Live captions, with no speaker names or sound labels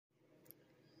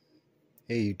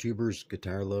Hey YouTubers,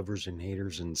 guitar lovers and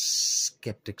haters and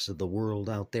skeptics of the world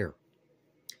out there.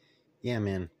 Yeah,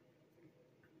 man.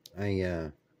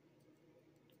 I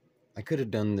could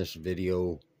have done this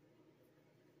video,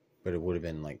 but it would have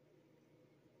been like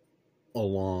a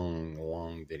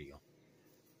long video.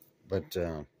 But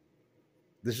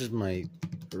this is my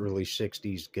early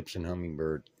 60s Gibson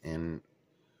Hummingbird, and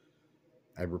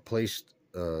I replaced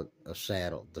the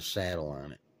saddle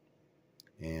on it.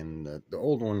 And the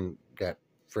old one got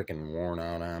freaking worn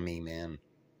out on me, man.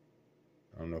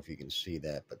 I don't know if you can see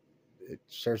that, but it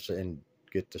starts to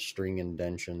get the string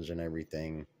indentions and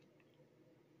everything.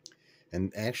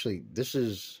 And actually, this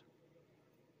is,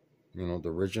 the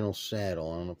original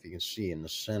saddle. I don't know if you can see in the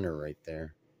center right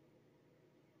there.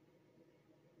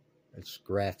 It's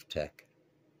Tech.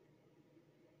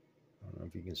 I don't know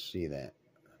if you can see that.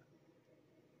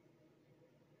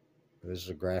 This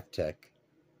is a Tech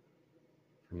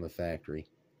from the factory.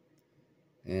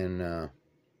 And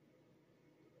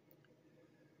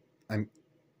I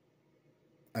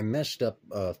messed up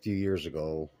a few years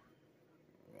ago.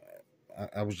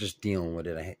 I was just dealing with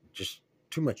it. I had just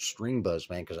too much string buzz,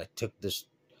 man, because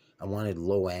I wanted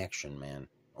low action, man.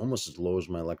 Almost as low as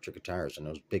my electric guitars, and it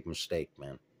was a big mistake,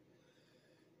 man.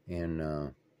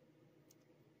 And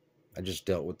I just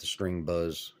dealt with the string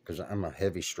buzz, because I'm a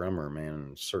heavy strummer, man.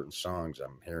 And certain songs,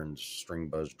 I'm hearing string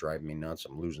buzz drive me nuts.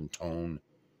 I'm losing tone.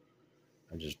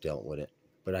 I just dealt with it.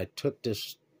 But I took the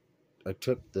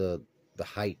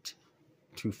height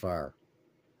too far.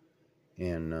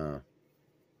 And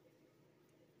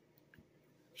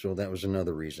so that was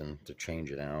another reason to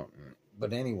change it out.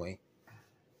 But anyway,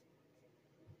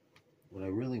 what I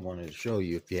really wanted to show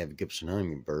you, if you have a Gibson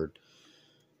Hummingbird,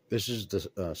 this is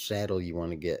the saddle you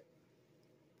want to get.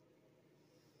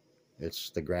 It's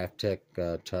the Tech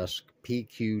Tusk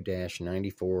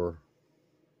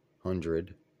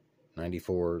PQ-9400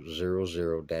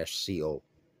 9400-CO.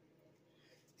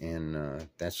 And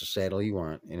that's the saddle you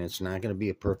want. And it's not going to be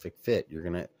a perfect fit. You're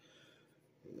going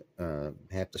to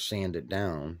have to sand it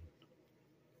down.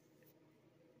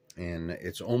 And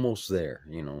it's almost there,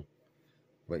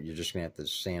 but you're just gonna have to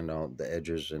sand out the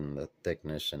edges and the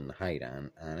thickness and the height on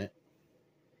it.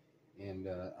 And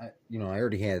I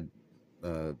already had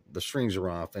the strings are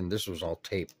off, and this was all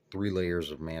taped, 3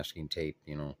 layers of masking tape,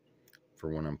 for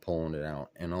when I'm pulling it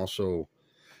out. And also,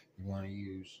 you want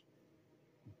to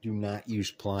do not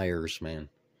use pliers, man.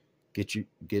 Get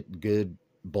good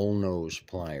bullnose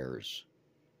pliers,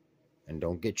 and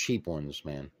don't get cheap ones,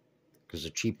 man, because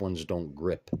the cheap ones don't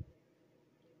grip.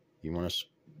 You want a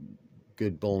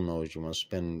good bullnose, you want to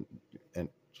spend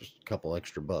just a couple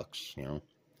extra bucks, and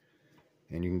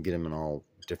you can get them in all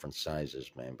different sizes,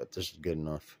 man, but this is good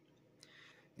enough.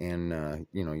 And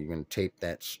you're going to tape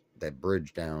that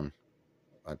bridge down.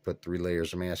 I put 3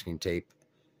 layers of masking tape,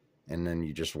 and then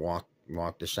you just walk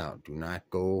this out. Do not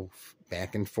go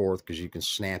back and forth, because you can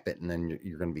snap it, and then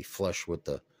you're going to be flush with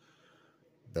the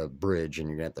bridge, and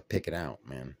you're going to have to pick it out,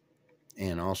 man.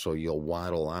 And also, you'll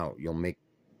waddle out. You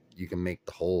can make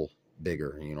the hole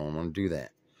bigger. You don't want to do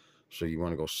that. So you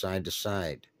want to go side to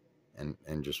side and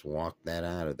just walk that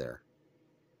out of there.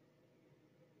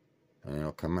 And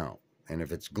it'll come out. And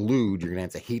if it's glued, you're going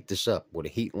to have to heat this up with a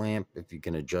heat lamp, if you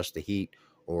can adjust the heat,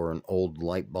 or an old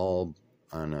light bulb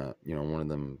on one of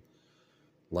them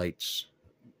lights,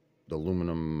 the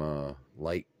aluminum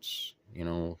lights,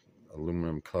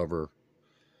 aluminum cover.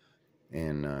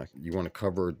 And you want to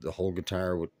cover the whole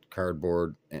guitar with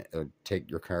cardboard.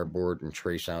 Take your cardboard and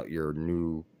trace out your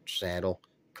new saddle.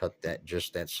 Cut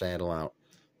just that saddle out.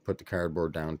 Put the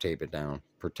cardboard down, tape it down.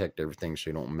 Protect everything so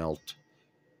you don't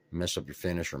mess up your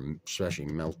finish, or especially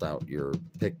melt out your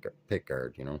pick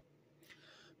guard,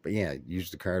 But yeah, use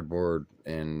the cardboard,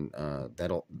 and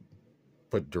that'll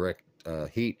put direct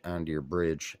heat onto your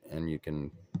bridge, and you can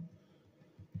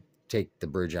take the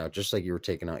bridge out just like you were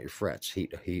taking out your frets,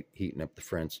 heating up the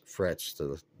frets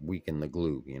to weaken the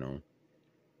glue,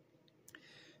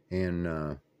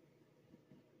 and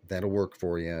that'll work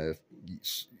for you.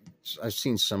 I've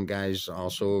seen some guys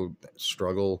also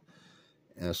struggle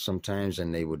sometimes,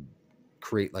 and they would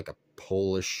create like a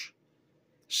Polish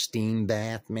steam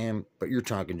bath, man, but you're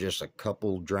talking just a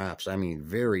couple drops. Not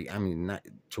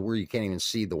to where you can't even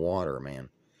see the water, man.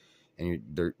 And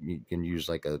you can use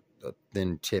like a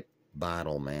thin tip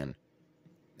bottle, man.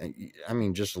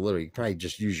 And just a little. You probably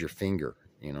just use your finger,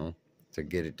 to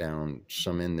get it down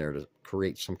some in there to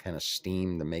create some kind of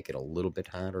steam to make it a little bit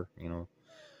hotter,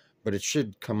 But it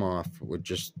should come off with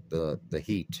just the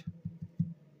heat,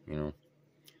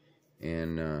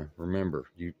 And remember,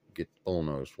 you get the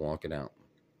bullnose, walk it out.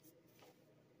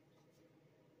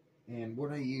 And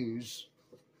what I use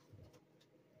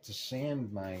to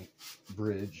sand my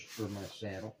bridge for my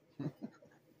saddle.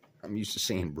 I'm used to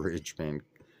saying bridge, man,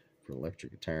 for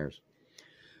electric guitars.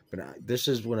 But this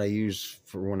is what I use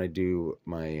for when I do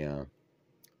my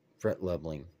fret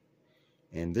leveling.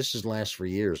 And this has lasted for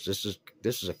years. This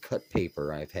is a cut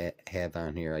paper I've have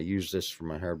on here. I use this for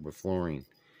my hardwood flooring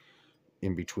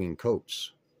in between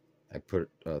coats. I put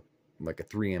like a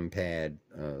 3M pad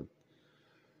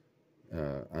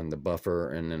on the buffer,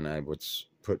 and then I would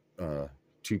put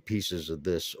 2 pieces of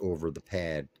this over the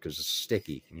pad because it's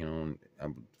sticky, you know. And I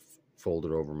would fold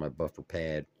it over my buffer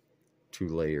pad, 2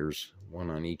 layers, 1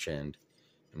 on each end,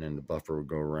 and then the buffer would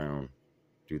go around,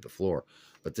 do the floor.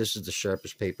 But this is the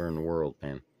sharpest paper in the world,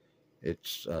 man.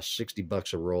 It's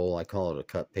 $60 a roll. I call it a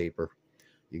cut paper.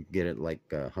 You can get it like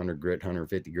 100 grit,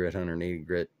 150 grit, 180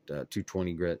 grit,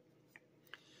 220 grit.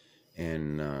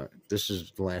 And this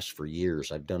is lasts for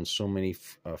years. I've done so many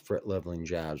fret leveling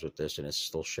jobs with this, and it's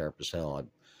still sharp as hell.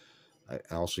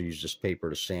 I also use this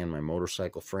paper to sand my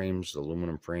motorcycle frames, the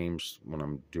aluminum frames, when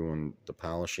I'm doing the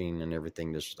polishing and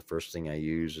everything. This is the first thing I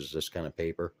use, is this kind of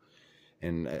paper.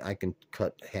 And I can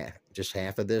cut just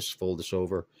half of this, fold this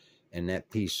over, and that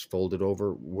piece folded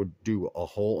over would do a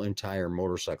whole entire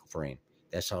motorcycle frame.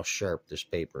 That's how sharp this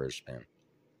paper has been.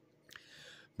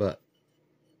 But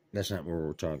that's not what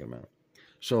we're talking about.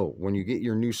 So when you get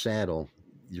your new saddle,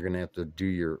 you're going to have to do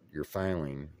your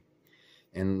filing.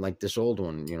 And like this old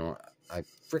one, you know, I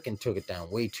freaking took it down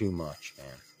way too much,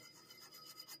 man.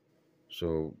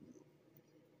 So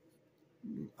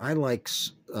I like,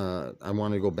 I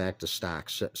want to go back to stock.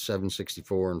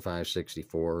 764 and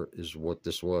 564 is what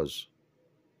this was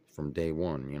from day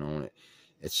one, you know. And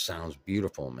it sounds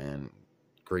beautiful, man.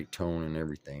 Great tone and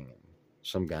everything.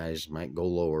 Some guys might go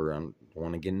lower. I don't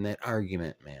want to get in that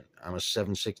argument, man. I'm a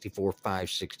 764,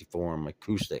 564. I'm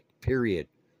acoustic, period.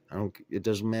 It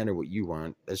doesn't matter what you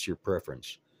want. That's your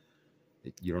preference.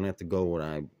 You don't have to go what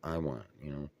I want,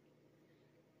 you know.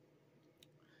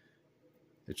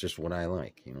 It's just what I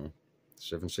like, you know.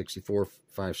 764,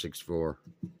 564.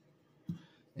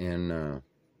 And,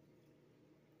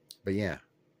 but yeah.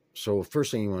 So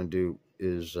first thing you want to do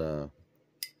is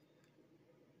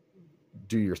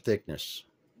do your thickness,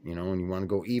 you know, and you want to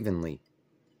go evenly,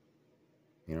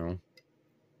 you know.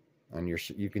 On your,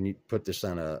 you can put this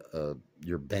on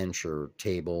your bench or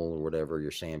table or whatever,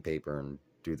 your sandpaper, and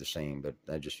do the same, but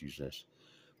I just use this.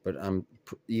 But I'm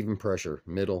even pressure,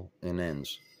 middle and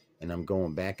ends, and I'm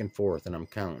going back and forth, and I'm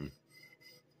counting,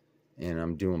 and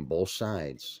I'm doing both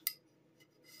sides,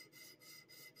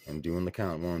 and doing the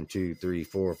count, 1, 2, 3,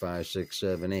 4, 5, 6,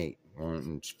 7, 8,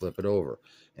 and flip it over.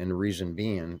 And the reason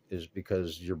being is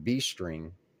because your B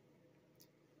string,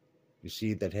 you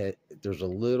see that there's a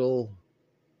little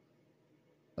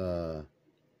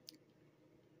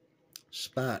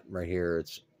spot right here.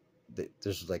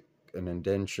 There's like an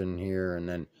indentation here, and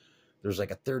then there's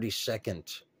like a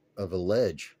 32nd of a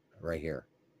ledge right here.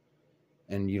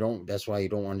 And that's why you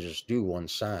don't want to just do one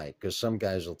side, because some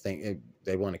guys will think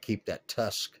they want to keep that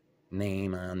Tusk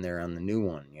name on there on the new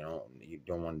one, you know. You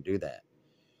don't want to do that.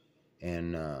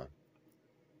 And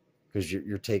because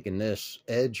you're taking this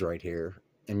edge right here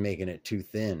and making it too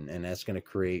thin, and that's going to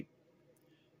create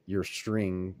your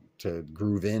string to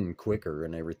groove in quicker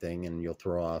and everything, and you'll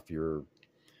throw off your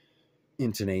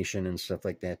intonation and stuff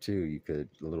like that too. You could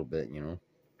a little bit, you know.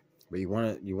 But you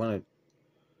want to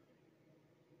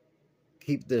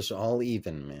keep this all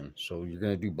even, man. So you're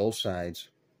going to do both sides.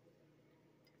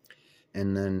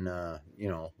 And then, you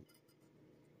know,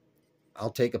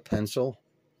 I'll take a pencil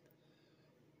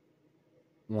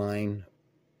line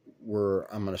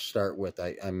where I'm going to start with.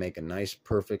 I make a nice,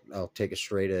 perfect, I'll take a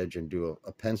straight edge and do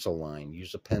a pencil line.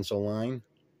 Use a pencil line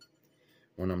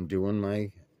when I'm doing my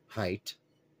height.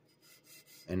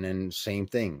 And then same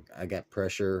thing. I got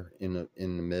pressure in the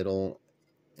middle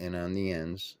and on the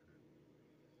ends,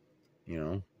 you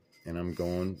know, and I'm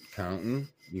going counting.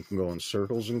 You can go in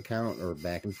circles and count, or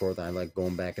back and forth. I like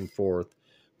going back and forth,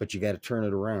 but you got to turn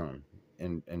it around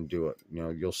and do it. You know,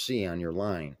 you'll see on your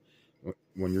line,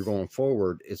 when you're going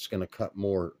forward, it's going to cut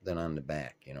more than on the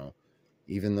back, you know.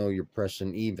 Even though you're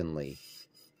pressing evenly,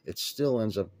 it still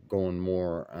ends up going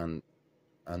more on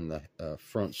the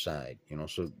front side, you know.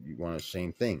 So you want the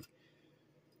same thing.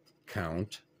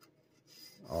 Count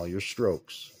all your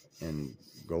strokes and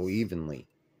go evenly,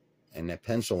 and that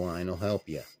pencil line will help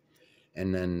you.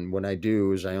 And then what I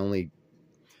do is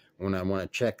when I want to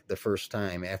check the first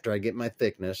time, after I get my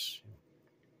thickness,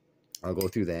 I'll go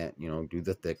through that, you know, do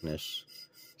the thickness,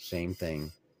 same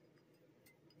thing,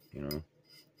 you know,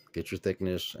 get your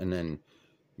thickness. And then,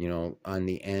 you know, on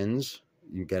the ends,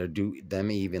 you got to do them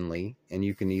evenly, and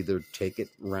you can either take it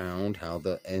round, how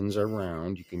the ends are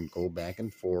round. You can go back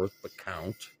and forth, but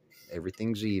count.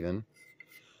 Everything's even.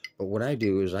 But what I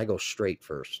do is I go straight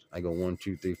first. I go 1,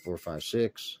 2, 3, 4, 5,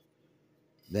 6.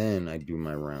 Then I do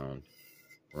my round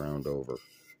over,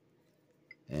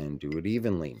 and do it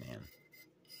evenly, man.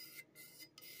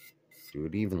 Do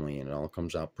it evenly, and it all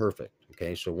comes out perfect.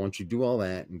 Okay, so once you do all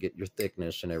that and get your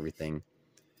thickness and everything,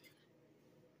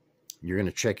 you're going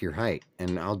to check your height.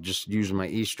 And I'll just use my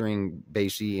E string,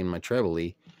 bass E, and my treble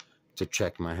E to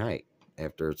check my height.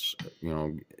 After it's, you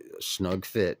know, a snug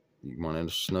fit. You want it a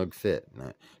snug fit.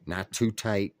 Not too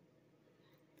tight,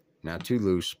 not too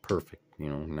loose. Perfect. You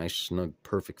know, nice, snug,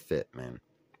 perfect fit, man.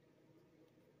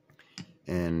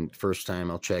 And first time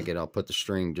I'll check it, I'll put the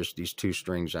string, just these 2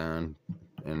 strings on,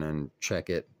 and then check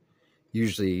it.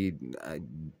 Usually,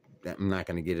 I'm not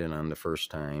going to get it on the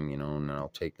first time, you know, and then I'll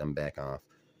take them back off.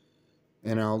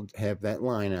 And I'll have that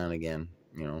line on again,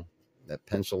 you know, that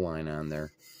pencil line on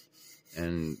there.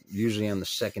 And usually on the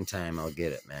second time I'll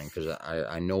get it, man, because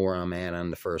I know where I'm at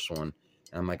on the first one.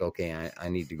 And I'm like, okay, I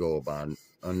need to go about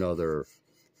another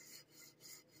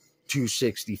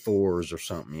 264s or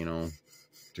something, you know,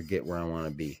 to get where I want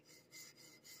to be.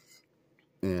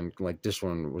 And like this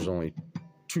one was only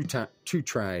two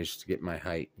tries to get my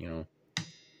height, you know.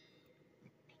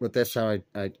 But that's how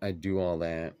I do all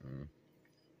that.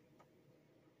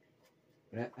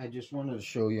 But I just wanted to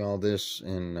show you all this,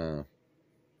 and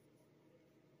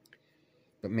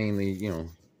but mainly, you know,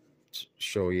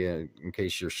 show you in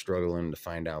case you're struggling to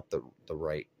find out the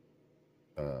right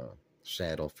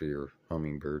saddle for your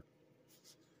Hummingbird.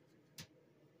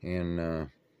 And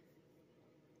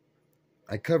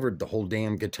I covered the whole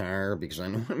damn guitar because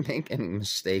I don't want to make any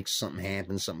mistakes. Something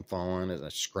happens, something fall on it, I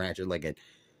scratch it like I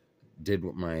did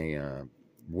with my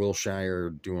Wilshire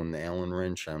doing the Allen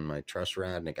wrench on my truss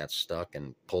rod, and it got stuck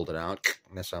and pulled it out.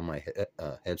 And that's how my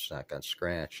headstock got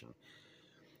scratched. And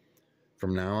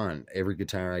from now on, every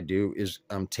guitar I do is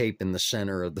I'm taping the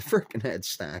center of the freaking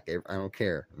headstock. I don't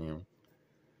care, you know.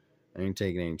 I ain't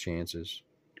taking any chances.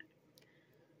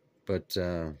 But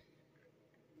I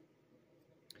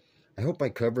hope I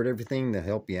covered everything to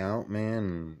help you out,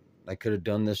 man. I could have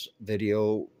done this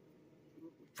video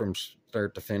from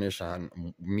start to finish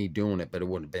on me doing it, but it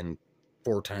would have been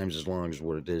 4 times as long as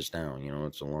what it is now. You know,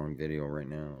 it's a long video right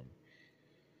now.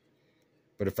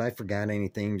 But if I forgot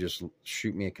anything, just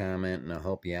shoot me a comment and I'll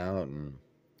help you out. And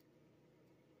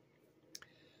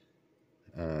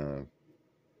I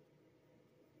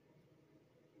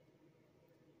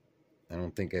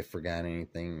don't think I forgot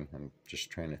anything. I'm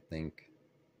just trying to think.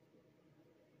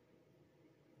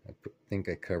 I think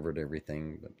I covered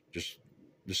everything, but just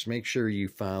make sure you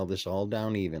file this all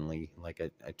down evenly, like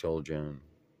I told you,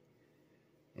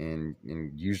 and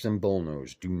use them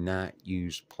bullnose. Do not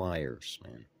use pliers,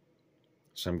 man.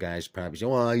 Some guys probably say,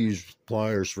 well, I use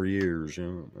pliers for years, you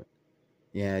know. But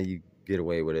yeah, you get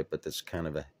away with it, but that's kind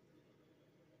of a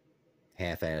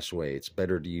half-ass way. It's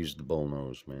better to use the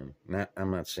bullnose, man.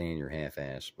 I'm not saying you're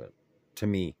half-ass, but to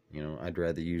me, you know, I'd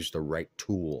rather use the right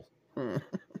tool.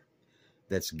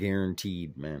 That's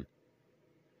guaranteed, man.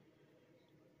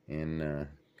 And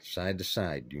side to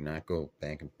side, do not go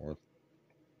back and forth.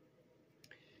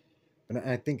 But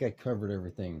I think I covered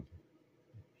everything.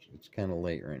 It's kind of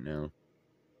late right now.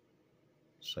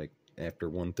 It's like after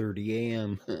 1:30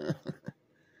 a.m.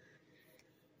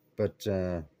 But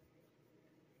I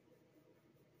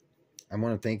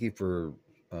want to thank you for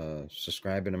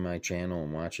subscribing to my channel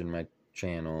and watching my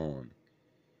channel,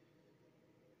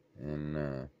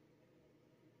 and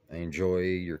I enjoy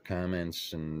your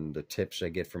comments and the tips I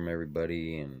get from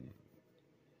everybody, and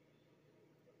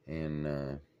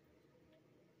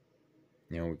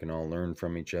you know, we can all learn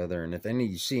from each other. And if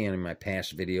you see any of my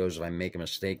past videos, if I make a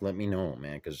mistake, let me know,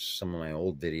 man, because some of my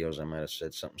old videos I might have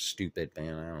said something stupid,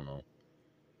 man. I don't know.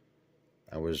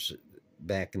 I was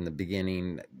back in the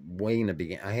beginning, way in the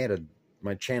beginning.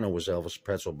 My channel was Elvis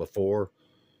Pretzel before,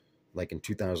 like in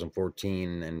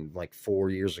 2014, and like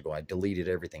 4 years ago, I deleted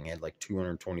everything. I had like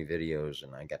 220 videos,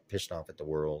 and I got pissed off at the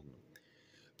world.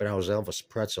 But I was Elvis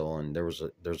Pretzel, and there's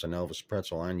an Elvis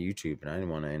Pretzel on YouTube, and I didn't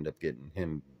want to end up getting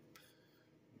him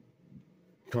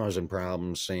causing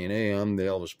problems saying, hey, I'm the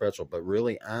Elvis Pretzel. But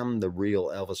really, I'm the real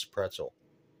Elvis Pretzel.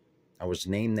 I was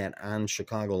named that on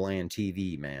Chicagoland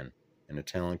TV, man, in a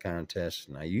talent contest,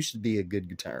 and I used to be a good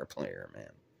guitar player,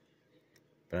 man.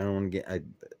 But I don't want to get,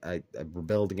 I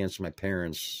rebelled against my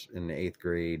parents in the 8th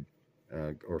grade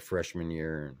or freshman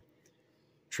year, and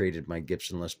traded my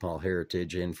Gibson Les Paul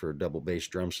Heritage in for a double bass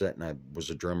drum set, and I was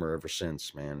a drummer ever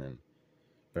since, man. And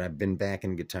But I've been back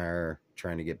in guitar,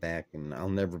 trying to get back, and I'll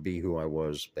never be who I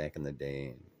was back in the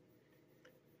day.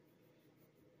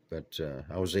 But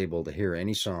I was able to hear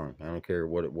any song, I don't care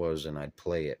what it was, and I'd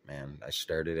play it, man. I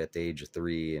started at the age of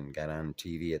 3 and got on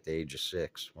TV at the age of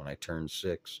 6. When I turned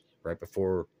 6, right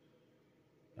before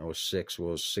I was 6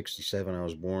 was 67. I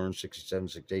was born 67,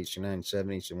 68, 69,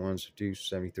 70, 71, 72,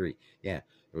 73. Yeah,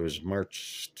 it was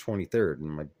March 23rd, and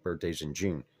my birthday's in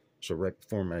June. So right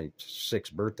before my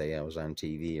 6th birthday, I was on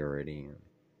TV already.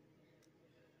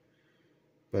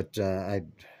 But I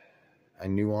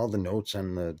knew all the notes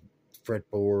on the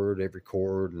fretboard, every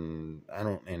chord, and I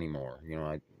don't anymore. You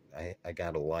know, I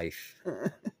got a life,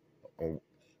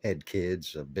 had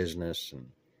kids, a business, and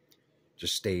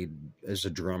just stayed as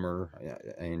a drummer.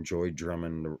 I enjoyed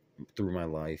drumming through my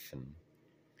life, and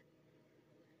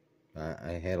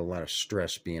I had a lot of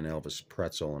stress being Elvis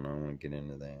Pretzel, and I don't want to get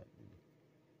into that.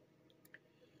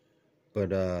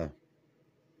 But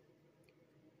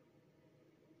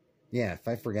yeah, if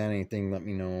I forgot anything, let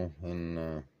me know,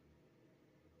 and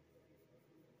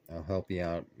I'll help you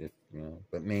out, if you know.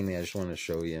 But mainly, I just want to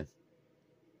show you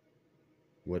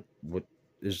what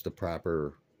is the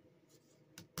proper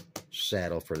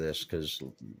saddle for this, because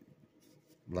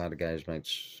a lot of guys might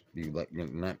be like, you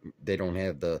know, they don't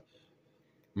have the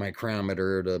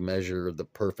micrometer to measure the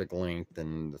perfect length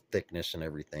and the thickness and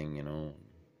everything, you know.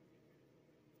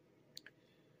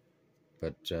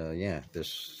 But yeah,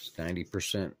 this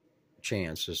 90%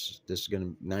 chance, this is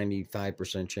gonna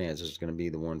 95% chance this is gonna be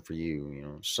the one for you. You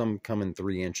know, some come in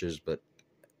 3 inches, but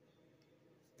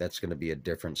that's gonna be a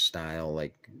different style,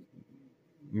 like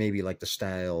maybe like the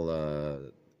style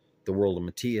the World of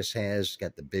Matthias has,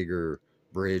 got the bigger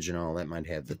bridge and all that, might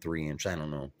have the 3-inch. I don't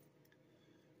know.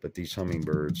 But these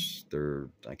hummingbirds,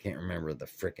 I can't remember the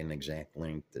frickin' exact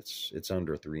length. It's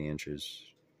under 3 inches.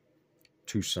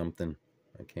 2 something.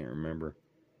 I can't remember.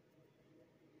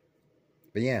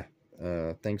 But yeah,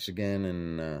 thanks again,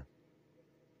 and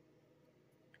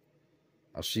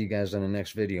I'll see you guys on the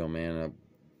next video, man.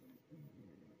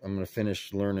 I'm going to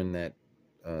finish learning that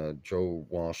Joe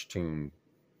Walsh tune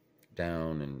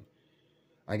down, and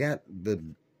I got the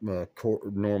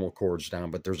normal chords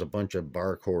down, but there's a bunch of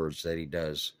bar chords that he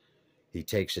does. He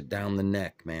takes it down the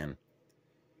neck, man,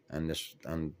 on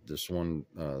this one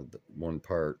one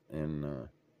part, and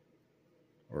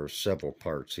or several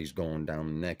parts. He's going down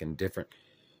the neck in different,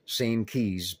 same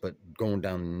keys, but going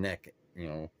down the neck, you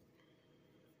know.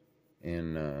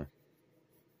 And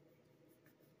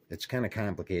it's kind of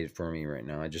complicated for me right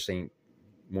now. I just ain't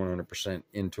 100%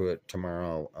 into it.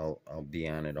 Tomorrow I'll be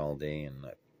on it all day, and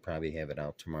I'll probably have it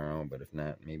out tomorrow, but if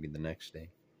not, maybe the next day.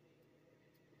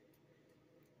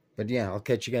 But yeah, I'll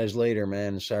catch you guys later,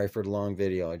 man. Sorry for the long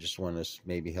video. I just want to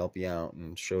maybe help you out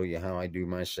and show you how I do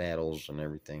my saddles and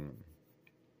everything.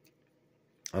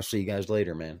 I'll see you guys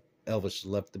later, man. Elvis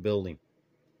left the building.